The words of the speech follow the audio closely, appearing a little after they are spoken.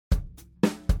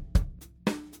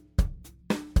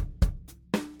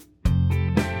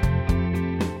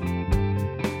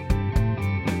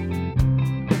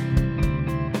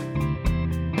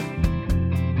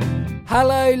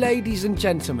Hello, ladies and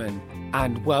gentlemen,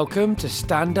 and welcome to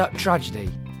Stand Up Tragedy.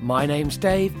 My name's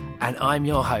Dave, and I'm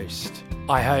your host.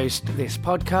 I host this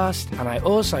podcast, and I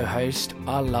also host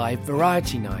our live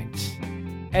variety nights.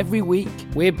 Every week,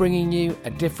 we're bringing you a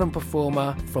different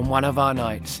performer from one of our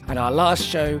nights, and our last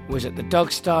show was at the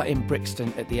Dog Star in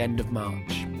Brixton at the end of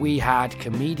March. We had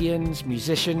comedians,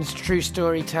 musicians, true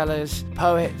storytellers,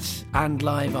 poets, and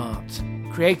live art,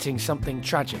 creating something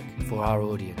tragic for our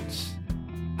audience.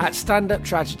 At Stand Up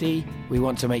Tragedy, we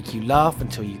want to make you laugh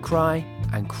until you cry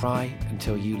and cry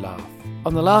until you laugh.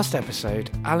 On the last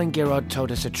episode, Alan Girod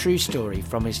told us a true story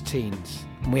from his teens.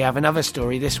 We have another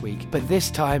story this week, but this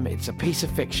time it's a piece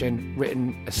of fiction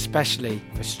written especially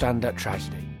for Stand Up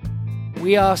Tragedy.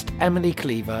 We asked Emily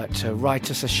Cleaver to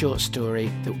write us a short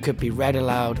story that could be read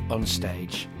aloud on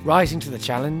stage. Rising to the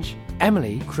challenge,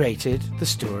 Emily created the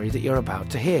story that you're about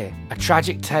to hear. A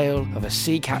tragic tale of a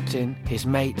sea captain, his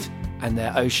mate, and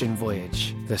their ocean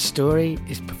voyage. The story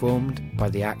is performed by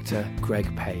the actor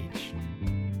Greg Page.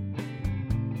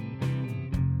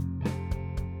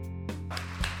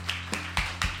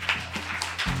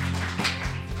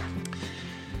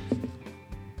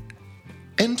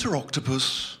 Enter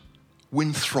Octopus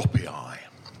Winthropii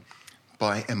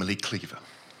by Emily Cleaver.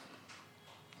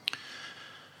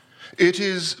 It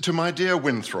is to my dear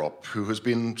Winthrop, who has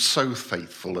been so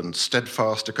faithful and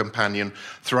steadfast a companion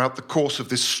throughout the course of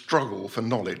this struggle for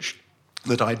knowledge,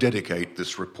 that I dedicate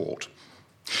this report.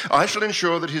 I shall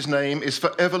ensure that his name is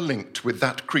forever linked with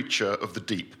that creature of the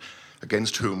deep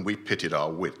against whom we pitted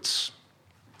our wits.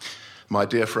 My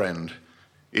dear friend,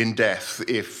 in death,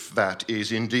 if that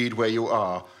is indeed where you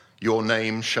are, your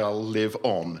name shall live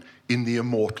on in the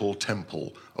immortal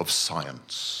temple of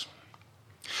science.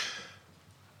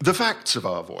 The facts of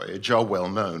our voyage are well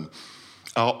known.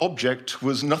 Our object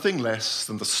was nothing less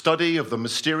than the study of the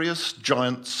mysterious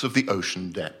giants of the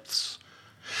ocean depths.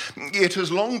 It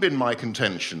has long been my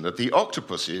contention that the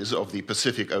octopuses of the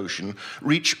Pacific Ocean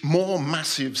reach more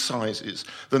massive sizes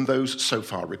than those so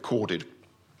far recorded.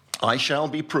 I shall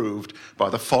be proved by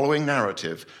the following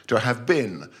narrative to have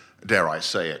been, dare I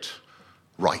say it,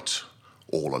 right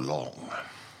all along.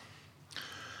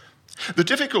 The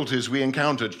difficulties we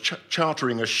encountered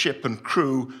chartering a ship and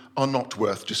crew are not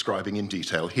worth describing in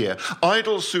detail here.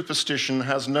 Idle superstition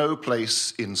has no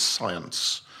place in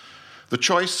science. The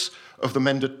choice of the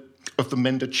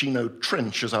Mendocino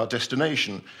Trench as our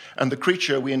destination and the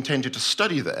creature we intended to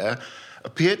study there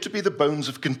appeared to be the bones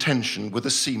of contention with the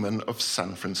seamen of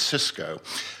San Francisco.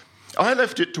 I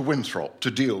left it to Winthrop to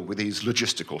deal with these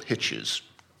logistical hitches.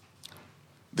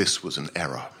 This was an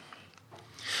error.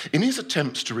 In his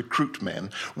attempts to recruit men,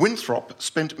 Winthrop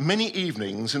spent many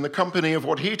evenings in the company of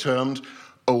what he termed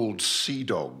old sea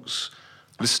dogs,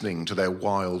 listening to their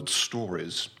wild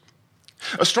stories.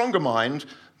 A stronger mind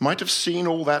might have seen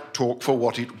all that talk for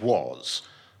what it was,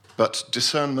 but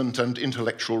discernment and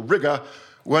intellectual rigour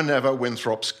were never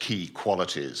Winthrop's key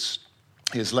qualities.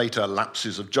 His later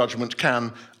lapses of judgment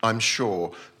can, I'm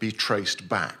sure, be traced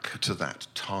back to that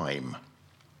time.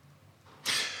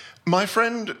 My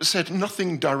friend said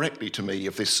nothing directly to me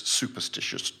of this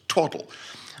superstitious twaddle,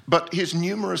 but his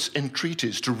numerous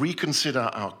entreaties to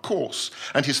reconsider our course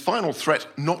and his final threat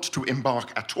not to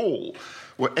embark at all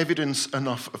were evidence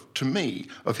enough to me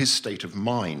of his state of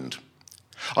mind.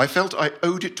 I felt I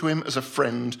owed it to him as a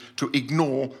friend to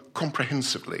ignore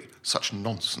comprehensively such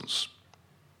nonsense.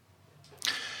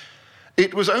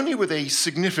 It was only with a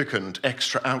significant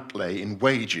extra outlay in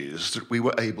wages that we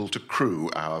were able to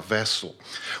crew our vessel.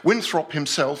 Winthrop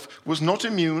himself was not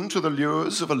immune to the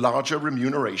lures of a larger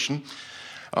remuneration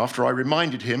after I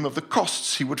reminded him of the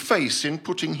costs he would face in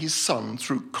putting his son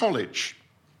through college.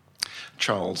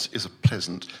 Charles is a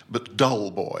pleasant but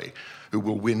dull boy who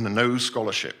will win no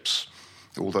scholarships,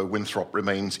 although Winthrop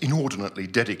remains inordinately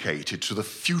dedicated to the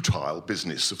futile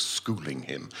business of schooling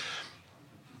him.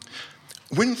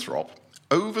 Winthrop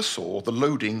oversaw the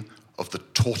loading of the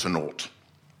Tortonaut,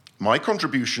 my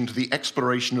contribution to the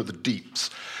exploration of the deeps,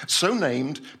 so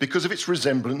named because of its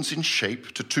resemblance in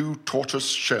shape to two tortoise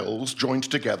shells joined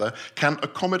together, can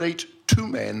accommodate two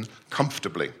men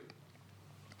comfortably.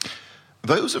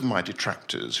 Those of my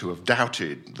detractors who have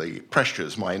doubted the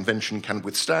pressures my invention can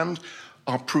withstand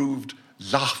are proved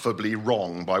laughably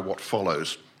wrong by what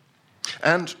follows.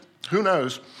 And who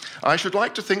knows, I should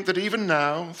like to think that even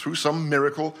now, through some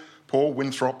miracle, poor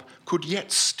Winthrop could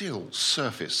yet still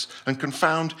surface and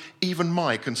confound even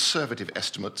my conservative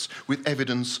estimates with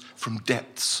evidence from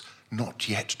depths not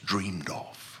yet dreamed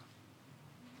of.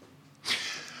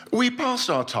 We passed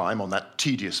our time on that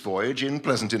tedious voyage in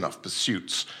pleasant enough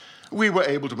pursuits. We were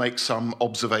able to make some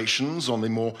observations on the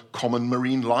more common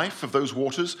marine life of those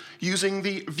waters using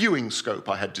the viewing scope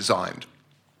I had designed,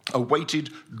 a weighted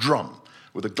drum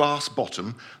with a glass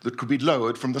bottom that could be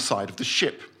lowered from the side of the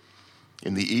ship.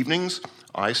 In the evenings,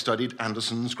 I studied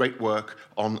Anderson's great work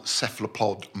on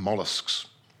cephalopod mollusks.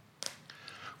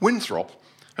 Winthrop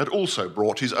had also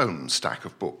brought his own stack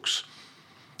of books.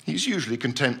 He's usually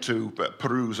content to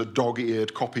peruse a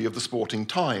dog-eared copy of the Sporting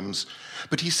Times,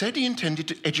 but he said he intended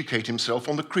to educate himself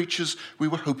on the creatures we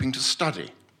were hoping to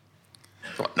study.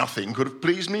 But nothing could have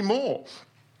pleased me more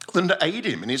than to aid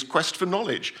him in his quest for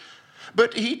knowledge.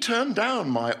 But he turned down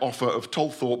my offer of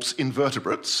Tolthorpe's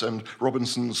invertebrates and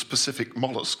Robinson's Pacific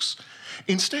mollusks.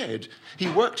 Instead, he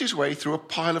worked his way through a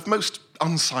pile of most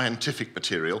unscientific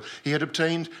material he had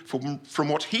obtained from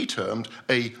what he termed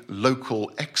a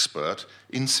local expert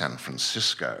in San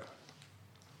Francisco.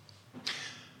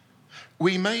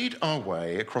 We made our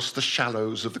way across the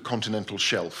shallows of the continental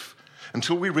shelf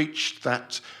until we reached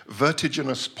that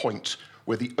vertiginous point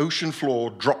where the ocean floor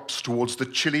drops towards the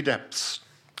chilly depths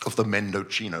of the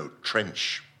Mendocino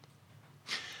Trench.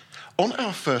 On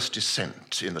our first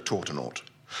descent in the Tortonaut,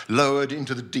 lowered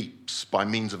into the deeps by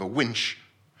means of a winch,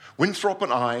 Winthrop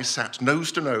and I sat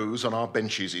nose to nose on our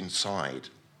benches inside.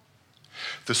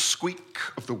 The squeak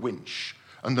of the winch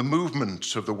and the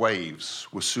movement of the waves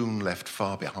were soon left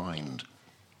far behind.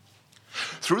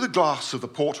 Through the glass of the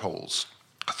portholes,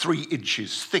 3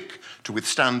 inches thick to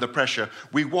withstand the pressure,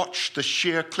 we watched the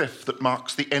sheer cliff that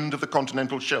marks the end of the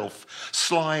continental shelf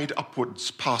slide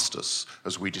upwards past us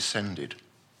as we descended.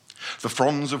 The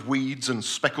fronds of weeds and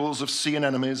speckles of sea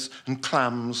anemones and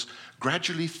clams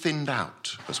gradually thinned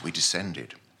out as we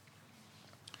descended.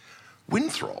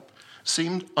 Winthrop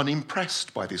seemed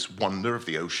unimpressed by this wonder of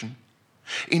the ocean.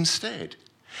 Instead,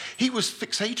 he was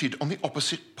fixated on the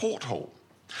opposite porthole,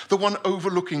 the one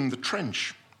overlooking the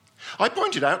trench. I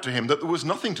pointed out to him that there was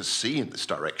nothing to see in this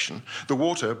direction, the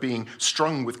water being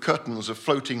strung with curtains of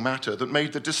floating matter that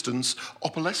made the distance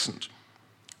opalescent.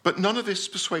 But none of this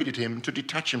persuaded him to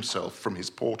detach himself from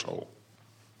his porthole.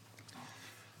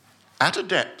 At a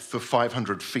depth of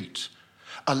 500 feet,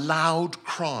 a loud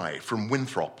cry from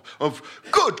Winthrop of,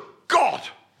 "Good God!"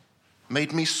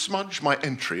 made me smudge my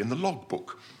entry in the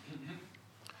logbook.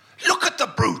 "Look at the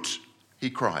brute!" he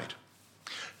cried.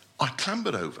 I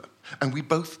clambered over, and we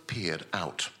both peered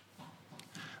out.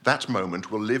 That moment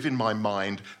will live in my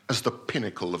mind as the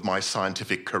pinnacle of my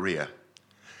scientific career.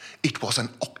 It was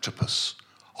an octopus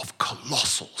of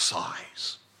colossal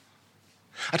size.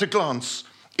 At a glance,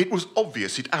 it was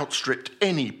obvious it outstripped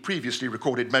any previously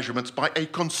recorded measurements by a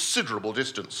considerable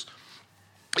distance.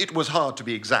 It was hard to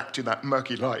be exact in that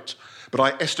murky light, but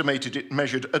I estimated it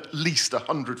measured at least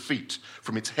 100 feet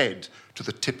from its head to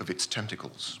the tip of its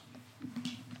tentacles.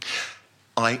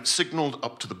 I signalled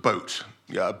up to the boat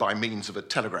by means of a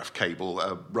telegraph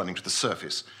cable running to the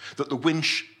surface that the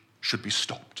winch should be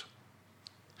stopped.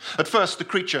 At first, the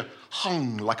creature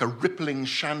hung like a rippling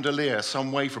chandelier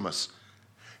some way from us.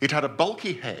 It had a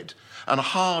bulky head and a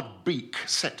hard beak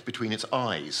set between its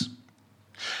eyes.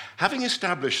 Having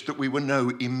established that we were no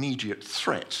immediate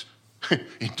threat,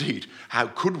 indeed, how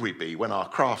could we be when our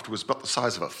craft was but the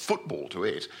size of a football to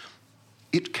it,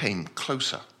 it came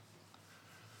closer.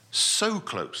 So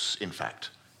close, in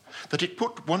fact, that it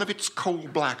put one of its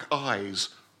coal-black eyes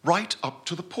right up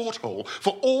to the porthole,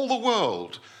 for all the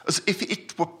world, as if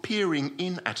it were peering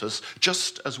in at us,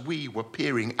 just as we were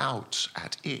peering out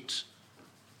at it.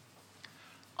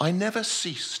 I never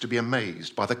cease to be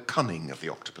amazed by the cunning of the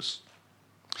octopus.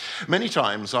 Many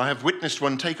times I have witnessed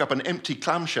one take up an empty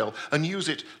clamshell and use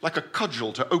it like a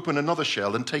cudgel to open another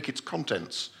shell and take its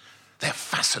contents. They're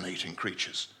fascinating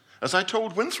creatures, as I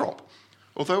told Winthrop,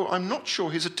 although I'm not sure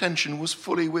his attention was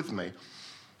fully with me.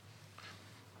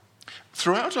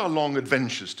 Throughout our long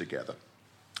adventures together,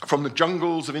 from the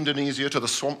jungles of Indonesia to the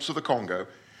swamps of the Congo,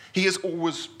 he has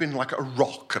always been like a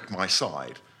rock at my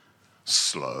side.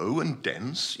 Slow and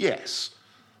dense, yes,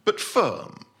 but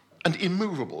firm and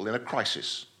immovable in a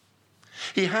crisis.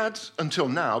 He had, until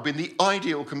now, been the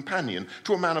ideal companion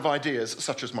to a man of ideas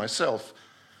such as myself,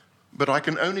 but I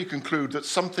can only conclude that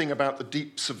something about the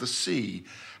deeps of the sea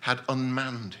had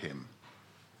unmanned him.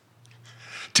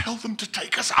 "Tell them to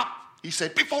take us up," he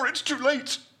said, "before it's too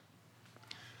late."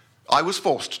 I was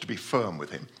forced to be firm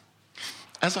with him.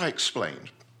 As I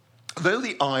explained, though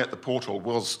the eye at the porthole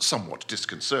was somewhat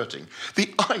disconcerting,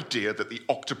 the idea that the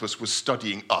octopus was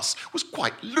studying us was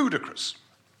quite ludicrous.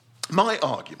 My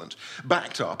argument,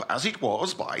 backed up as it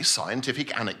was by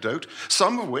scientific anecdote,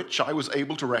 some of which I was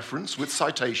able to reference with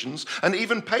citations and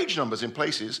even page numbers in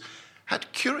places, had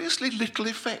curiously little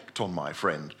effect on my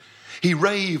friend. He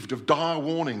raved of dire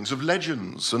warnings, of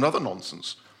legends, and other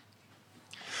nonsense.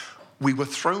 We were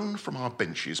thrown from our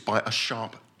benches by a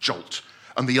sharp jolt,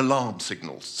 and the alarm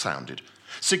signal sounded,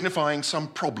 signifying some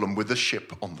problem with the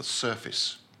ship on the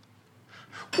surface.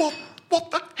 What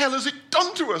the hell has it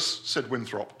done to us? Said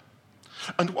Winthrop.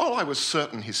 And while I was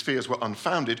certain his fears were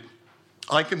unfounded,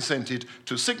 I consented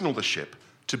to signal the ship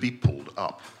to be pulled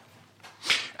up.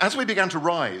 As we began to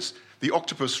rise, the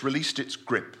octopus released its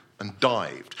grip and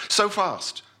dived so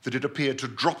fast that it appeared to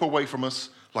drop away from us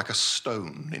like a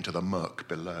stone into the murk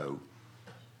below.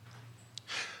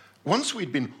 Once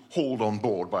we'd been hauled on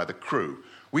board by the crew,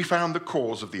 we found the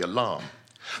cause of the alarm.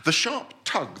 The sharp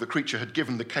tug the creature had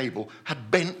given the cable had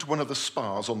bent one of the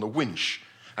spars on the winch,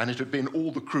 and it had been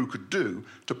all the crew could do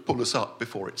to pull us up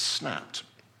before it snapped.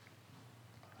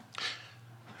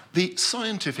 The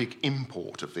scientific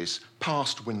import of this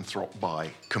passed Winthrop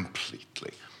by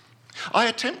completely. I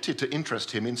attempted to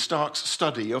interest him in Stark's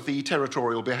study of the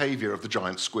territorial behaviour of the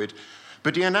giant squid,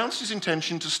 but he announced his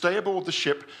intention to stay aboard the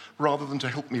ship rather than to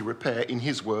help me repair, in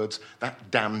his words,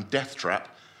 that damned death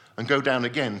trap, and go down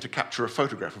again to capture a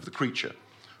photograph of the creature,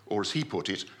 or as he put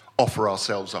it, offer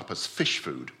ourselves up as fish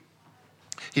food.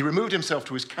 He removed himself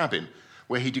to his cabin,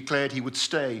 where he declared he would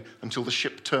stay until the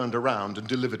ship turned around and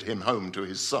delivered him home to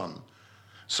his son.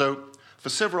 So, for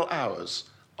several hours,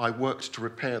 I worked to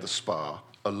repair the spar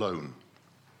alone.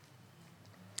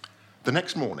 The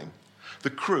next morning, the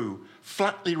crew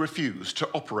flatly refused to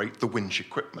operate the winch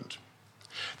equipment.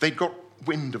 They'd got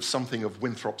wind of something of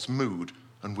Winthrop's mood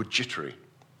and were jittery.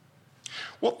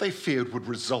 What they feared would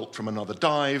result from another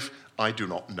dive, I do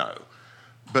not know.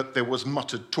 But there was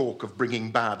muttered talk of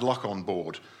bringing bad luck on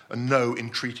board, and no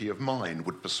entreaty of mine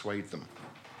would persuade them.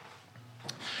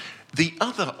 The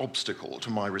other obstacle to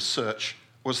my research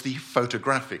was the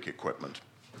photographic equipment.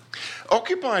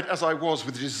 Occupied as I was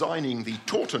with designing the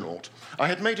Tortonaut, I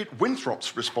had made it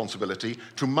Winthrop's responsibility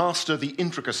to master the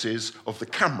intricacies of the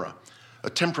camera, a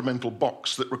temperamental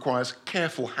box that requires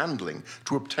careful handling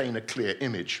to obtain a clear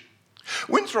image.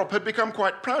 Winthrop had become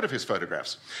quite proud of his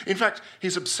photographs. In fact,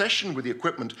 his obsession with the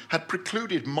equipment had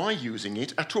precluded my using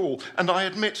it at all, and I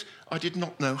admit I did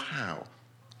not know how.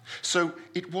 So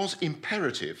it was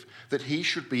imperative that he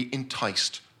should be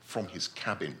enticed from his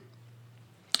cabin.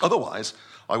 Otherwise,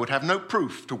 I would have no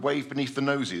proof to wave beneath the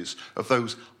noses of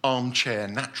those armchair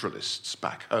naturalists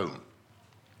back home.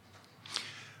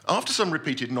 After some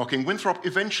repeated knocking, Winthrop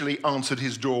eventually answered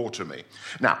his door to me.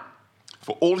 Now,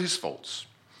 for all his faults,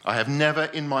 I have never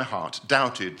in my heart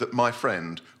doubted that my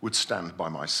friend would stand by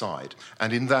my side,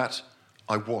 and in that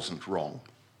I wasn't wrong.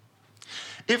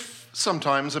 If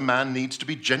sometimes a man needs to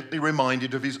be gently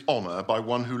reminded of his honour by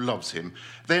one who loves him,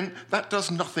 then that does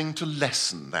nothing to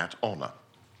lessen that honour.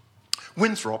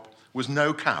 Winthrop was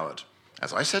no coward,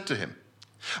 as I said to him.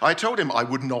 I told him I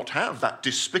would not have that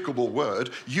despicable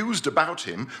word used about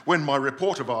him when my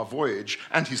report of our voyage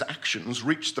and his actions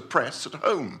reached the press at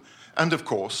home, and of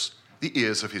course, the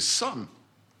ears of his son.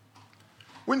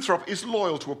 Winthrop is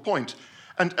loyal to a point,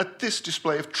 and at this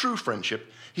display of true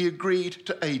friendship, he agreed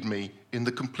to aid me in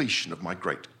the completion of my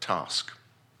great task.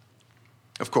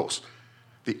 Of course,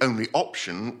 the only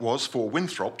option was for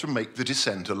Winthrop to make the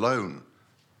descent alone.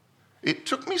 It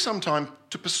took me some time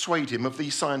to persuade him of the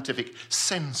scientific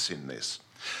sense in this.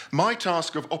 My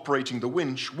task of operating the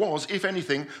winch was, if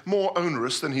anything, more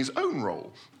onerous than his own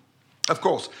role. Of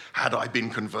course, had I been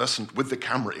conversant with the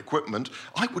camera equipment,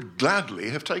 I would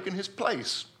gladly have taken his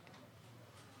place.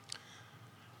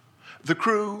 The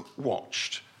crew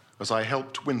watched as I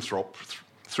helped Winthrop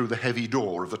through the heavy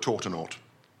door of the Tortonaut.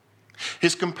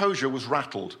 His composure was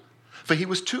rattled, for he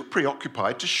was too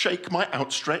preoccupied to shake my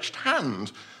outstretched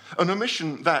hand, an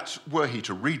omission that, were he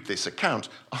to read this account,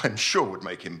 I'm sure would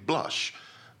make him blush,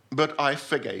 but I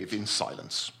forgave in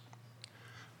silence.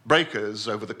 Breakers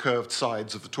over the curved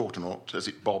sides of the Tortonaut as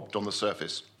it bobbed on the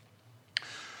surface.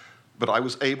 But I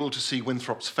was able to see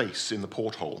Winthrop's face in the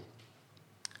porthole.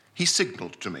 He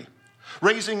signalled to me,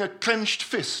 raising a clenched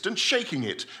fist and shaking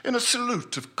it in a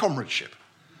salute of comradeship.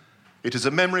 It is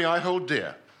a memory I hold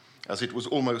dear, as it was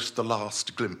almost the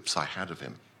last glimpse I had of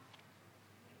him.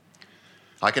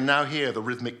 I can now hear the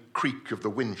rhythmic creak of the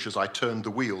winch as I turned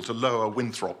the wheel to lower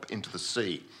Winthrop into the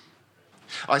sea.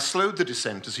 I slowed the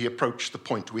descent as he approached the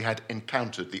point we had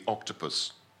encountered the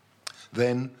octopus.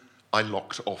 Then I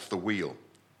locked off the wheel.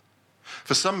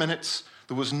 For some minutes,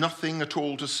 there was nothing at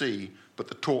all to see but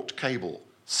the taut cable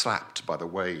slapped by the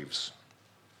waves.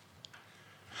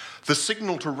 The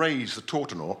signal to raise the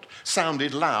Tortonaut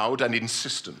sounded loud and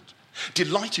insistent.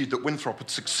 Delighted that Winthrop had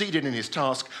succeeded in his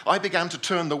task, I began to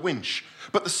turn the winch,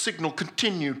 But the signal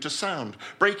continued to sound,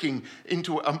 breaking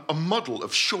into a muddle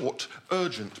of short,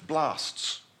 urgent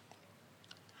blasts.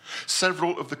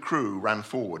 Several of the crew ran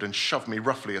forward and shoved me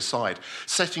roughly aside,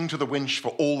 setting to the winch for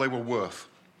all they were worth.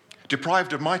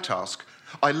 Deprived of my task,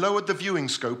 I lowered the viewing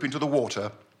scope into the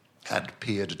water and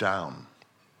peered down.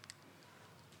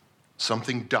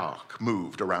 Something dark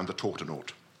moved around the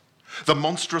Tortonaut. The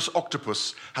monstrous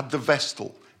octopus had the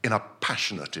Vestal in a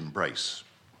passionate embrace.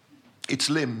 Its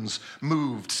limbs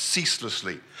moved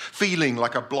ceaselessly, feeling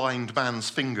like a blind man's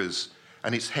fingers,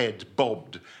 and its head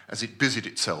bobbed as it busied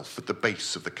itself at the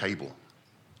base of the cable.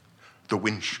 The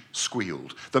winch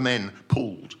squealed. The men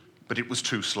pulled, but it was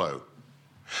too slow.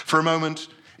 For a moment,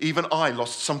 even I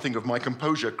lost something of my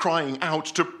composure, crying out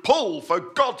to pull, for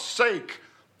God's sake!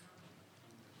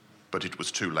 But it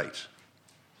was too late.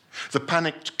 The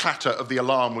panicked clatter of the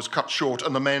alarm was cut short,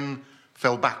 and the men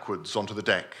fell backwards onto the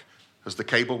deck as the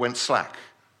cable went slack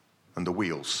and the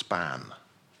wheel span.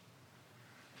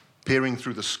 Peering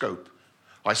through the scope,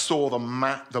 I saw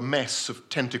the mess of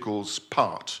tentacles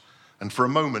part, and for a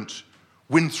moment,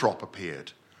 Winthrop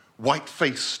appeared,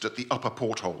 white-faced at the upper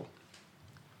porthole.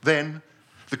 Then,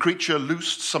 the creature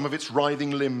loosed some of its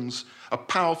writhing limbs, a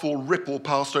powerful ripple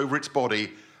passed over its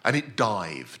body, and it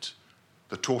dived,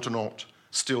 the Tortonaut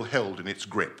still held in its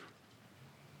grip.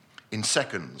 In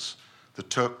seconds, the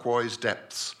turquoise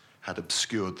depths had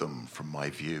obscured them from my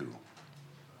view.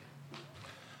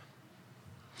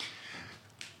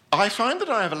 I find that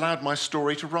I have allowed my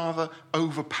story to rather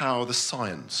overpower the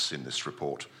science in this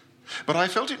report, but I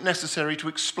felt it necessary to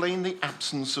explain the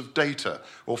absence of data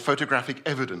or photographic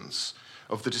evidence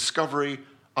of the discovery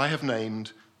I have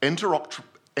named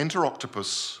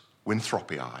Enteroctopus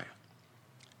winthropii.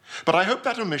 But I hope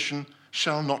that omission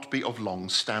shall not be of long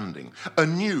standing. A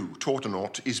new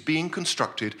Tortonaut is being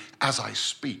constructed as I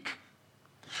speak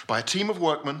by a team of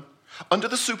workmen under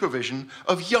the supervision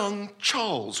of young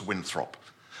Charles Winthrop,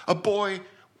 a boy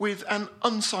with an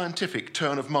unscientific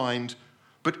turn of mind,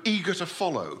 but eager to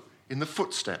follow in the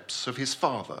footsteps of his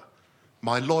father,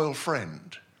 my loyal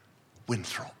friend,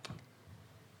 Winthrop.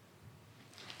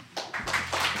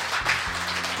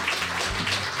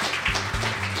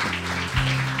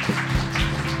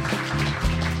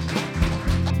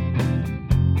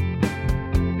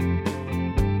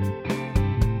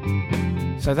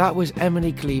 So that was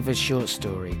Emily Cleaver's short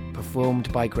story,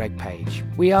 performed by Greg Page.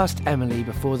 We asked Emily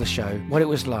before the show what it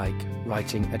was like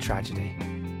writing a tragedy.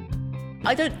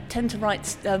 I don't tend to write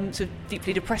sort of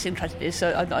deeply depressing tragedies,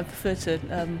 so I prefer to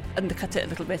undercut it a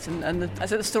little bit. And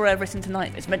the story I've written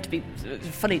tonight is meant to be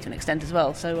funny to an extent as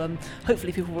well, so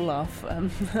hopefully people will laugh.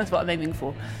 That's what I'm aiming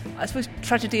for. I suppose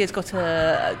tragedy has got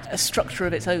a structure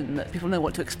of its own that people know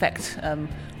what to expect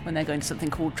when they're going to something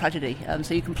called tragedy.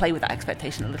 So you can play with that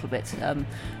expectation a little bit.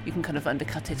 You can kind of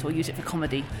undercut it or use it for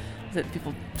comedy, that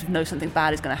people sort of know something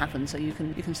bad is going to happen, so you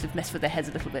can sort of mess with their heads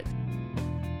a little bit.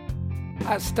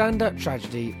 At Stand Up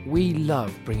Tragedy, we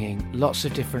love bringing lots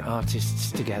of different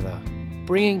artists together.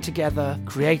 Bringing together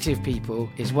creative people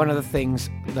is one of the things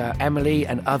that Emily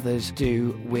and others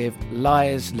do with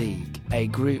Liars League, a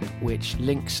group which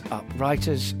links up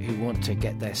writers who want to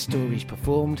get their stories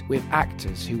performed with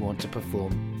actors who want to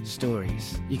perform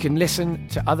stories. You can listen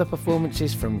to other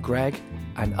performances from Greg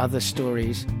and other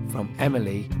stories from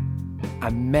Emily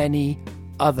and many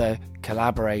other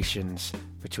collaborations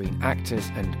between actors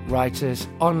and writers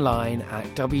online at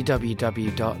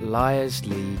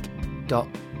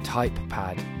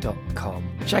www.liarsleague.typepad.com.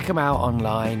 Check them out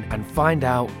online and find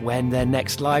out when their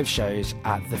next live shows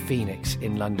at the Phoenix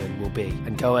in London will be,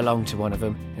 and go along to one of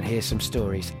them and hear some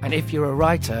stories. And if you're a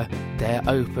writer, they're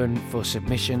open for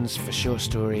submissions for short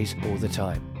stories all the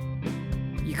time.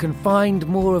 You can find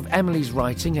more of Emily's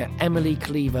writing at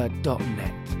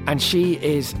emilycleaver.net. And she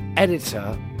is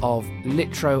editor of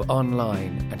Litro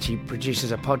Online, and she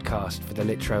produces a podcast for the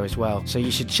Litro as well. So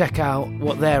you should check out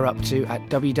what they're up to at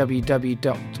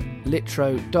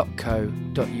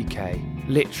www.litro.co.uk.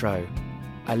 Litro,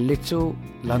 a little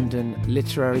London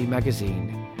literary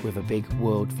magazine with a big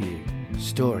world view.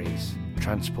 Stories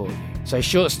transport you. So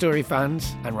short story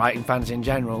fans, and writing fans in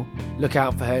general, look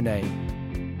out for her name.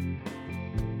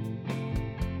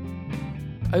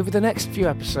 Over the next few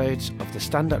episodes of the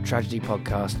Stand Up Tragedy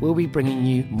podcast, we'll be bringing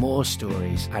you more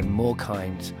stories and more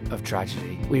kinds of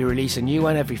tragedy. We release a new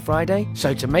one every Friday,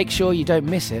 so to make sure you don't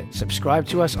miss it, subscribe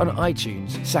to us on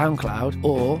iTunes, SoundCloud,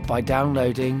 or by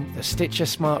downloading the Stitcher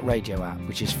Smart Radio app,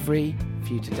 which is free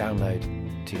for you to download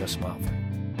to your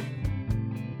smartphone.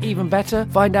 Even better,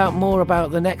 find out more about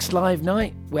the next live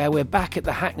night, where we're back at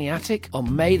the Hackney Attic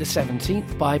on May the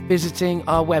 17th by visiting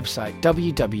our website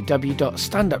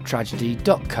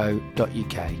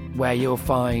www.standuptragedy.co.uk, where you'll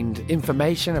find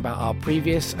information about our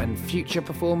previous and future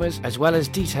performers, as well as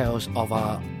details of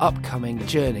our upcoming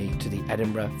journey to the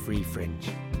Edinburgh Free Fringe.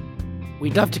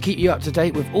 We'd love to keep you up to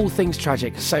date with all things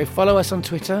tragic, so follow us on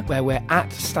Twitter, where we're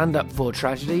at Stand Up for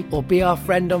Tragedy, or be our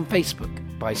friend on Facebook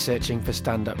by searching for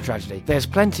Stand Up Tragedy. There's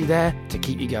plenty there to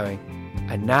keep you going.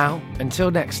 And now, until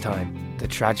next time, the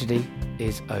tragedy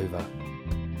is over.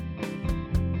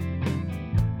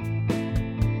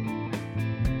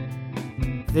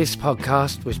 This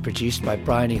podcast was produced by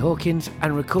Bryony Hawkins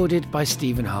and recorded by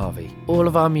Stephen Harvey. All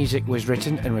of our music was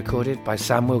written and recorded by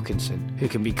Sam Wilkinson, who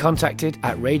can be contacted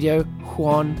at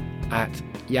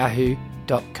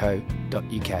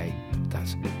radiohwan@yahoo.co.uk.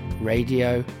 That's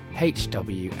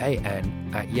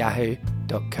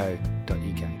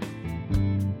radiohwan@yahoo.co.uk.